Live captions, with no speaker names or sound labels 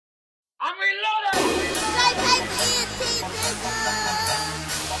I'm reloaded!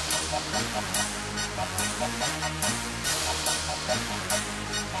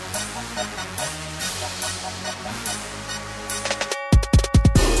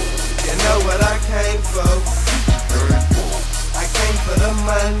 You know what I came for? I came for the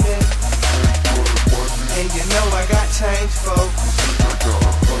money. And you know I got change, folks.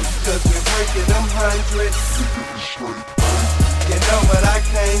 Cause we're breaking them hundreds. You know what I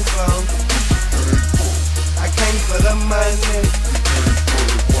came for? I came for the money.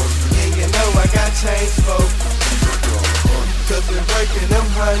 And you know I got change, folks. Cause we're breaking them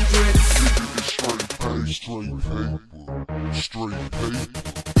hundreds. Straight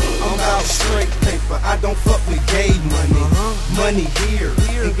paper. I'm about straight paper, I don't fuck with gay money. Money here,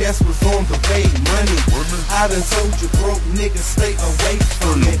 and guess what's on the way? Money. I done told you broke niggas stay away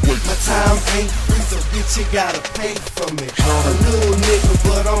from it. My time ain't free, so bitch you gotta pay for me. A little nigga,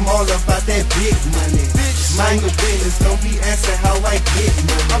 but I'm all about that big money. Mind your business, don't be asking how I get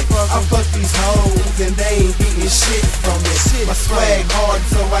money. I fuck these hoes and they ain't getting shit from it. My swag hard,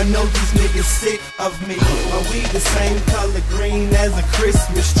 so I know these niggas sick of me. My weed the same color green as a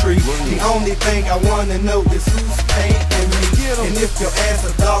Christmas tree. The only thing I wanna know is who's paying me. And if your ass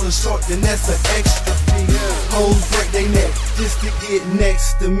 $1 short, then that's an extra fee. Hoes break they neck just to get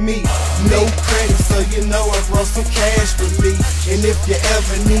next to me. No credit, so you know I brought some cash for me. And if you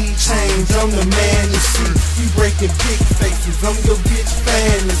ever need change, I'm the man to see. You breaking big faces, I'm your bitch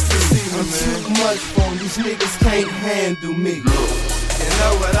fantasy. I'm too much for these niggas can't handle me. You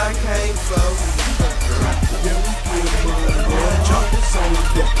know what I came for? Yeah, we good, man. Drop this on the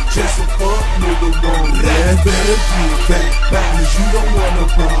deck. Just a fuck nigga won't let. Better get back, cause you don't want a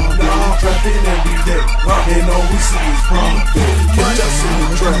problem. I'm trapping every day, and all we see is profit. Catch us in the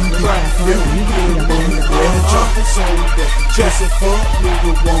trap, yeah, we good, man. Drop this on the deck. Just a fuck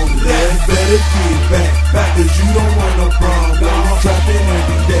nigga won't let. Better get back, cause you don't want a problem. I'm trapping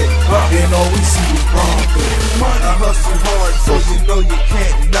every day, and all we see is profit. I hustle hard, so you know you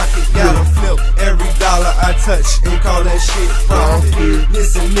can't knock it. Gotta flip every dollar I touch and call that shit profit.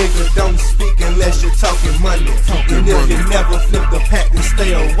 Listen, nigga, don't speak unless you're talking money. And if you never flip the pack, then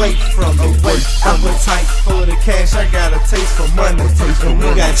stay away from it. Appetite for the cash, I got a taste for money. And we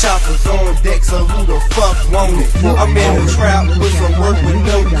got choppers on deck, so who the fuck want it? I'm in the trap with some work with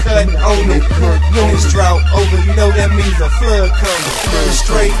no cut on it. When it's drought over, you know that means a flood coming.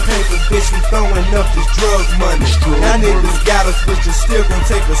 Straight paper, bitch, we throwing up this drug money. Now niggas got us, but you still gon'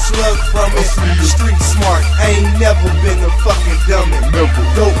 take a slug from it. Street smart, I ain't never been a fucking dummy. Dope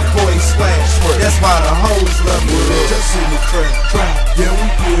boy swag, that's why the hoes love me. Just in the trap, yeah, we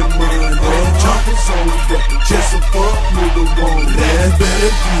get money. Drop this on the deck, just a fuck nigga won't let.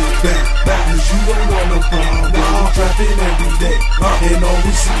 Better get back, cause you don't want no problem. I'm trapping every day, and all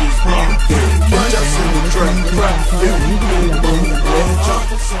we see is profit. Just in the trap, yeah, we get money. Drop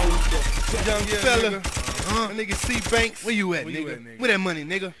this on the deck. Yungfella, nigga C Banks, where you at, nigga? Where that money,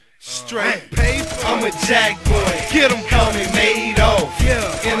 nigga? Straight paper. I'm a jack boy, Get 'em, call me made off.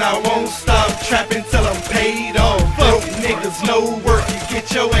 Yeah. And I won't stop trapping till I'm paid off. Fuck niggas, no work, you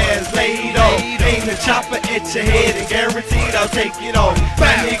get your ass laid off. Aim the chopper at your head and guaranteed I'll take it off.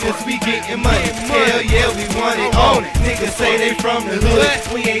 My niggas, we getting money, hell yeah, we want it on it. Niggas say they from the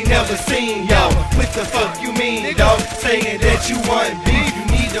hood, we ain't never seen y'all. What the fuck you mean, dawg? Saying that you want beef, you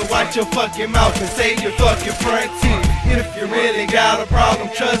need to watch your fucking mouth and save your fucking front teeth. If you really got a problem,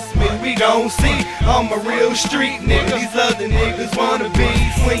 trust me, we gon' see. I'm a real street nigga, these other niggas wanna be.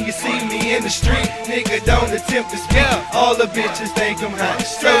 When you see me in the street, nigga, don't attempt to speak. All the bitches think I'm hot,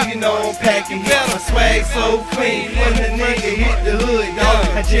 so you know I'm packing heat. My swag so clean, when the nigga hit the hood, dawg,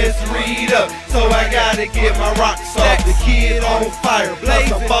 I just read up, so I gotta get my rocks off. The kid on fire,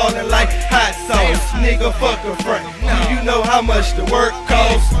 plus I'm ballin' like hot sauce. Nigga, fuck a front, do you know how much the work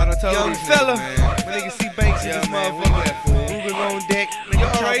costs? I done told Yungfella, my nigga C Banks in this motherfucker. Moving on deck, you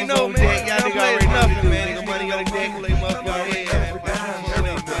already know, on man. deck. Y'all nigga already know, man. Nigga money on deck, lay motherfucker already.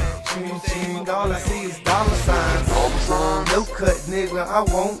 All I see is dollar signs. No cut, nigga, I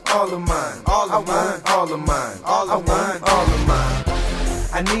want all of mine. I want all of mine. I want all of mine.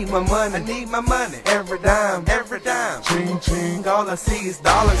 I need my money, every dime, ching ching. All I see is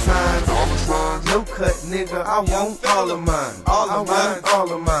dollar signs. No cut, nigga, I want all of mine. I want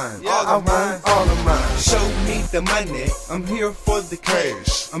all of mine. I want all of mine. Show me the money, I'm here for the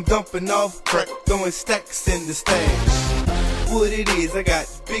cash. I'm dumping off crack, throwing stacks in the stash. What it is, I got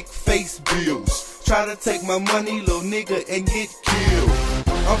big face bills. Try to take my money, little nigga, and get killed.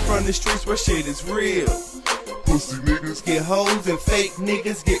 I'm from the streets where shit is real. Pussy niggas get hoes and fake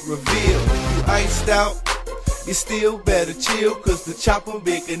niggas get revealed. You iced out, You still better chill, cause the chopper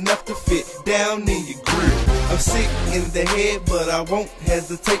big enough to fit down in your grill. I'm sick in the head, but I won't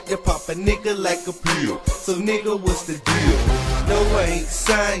hesitate to pop a nigga like a pill. So nigga, what's the deal? No, I ain't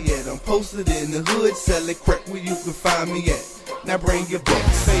signed yet. I'm posted in the hood, selling crack where you can find me at. Now bring your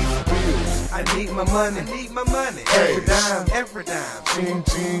bucks, pay the bills. I need my money, every dime, every dime. Ching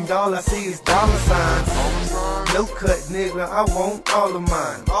ching, all I see is dollar signs. No cut, nigga, I want all of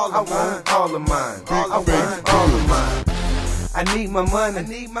mine. I want all of mine. I want all of mine. I need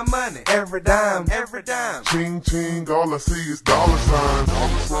my money, every dime, every dime. Ching ching, all I see is dollar signs.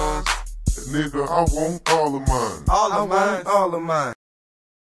 Nigga, I want all of mine. All of mine, all of mine.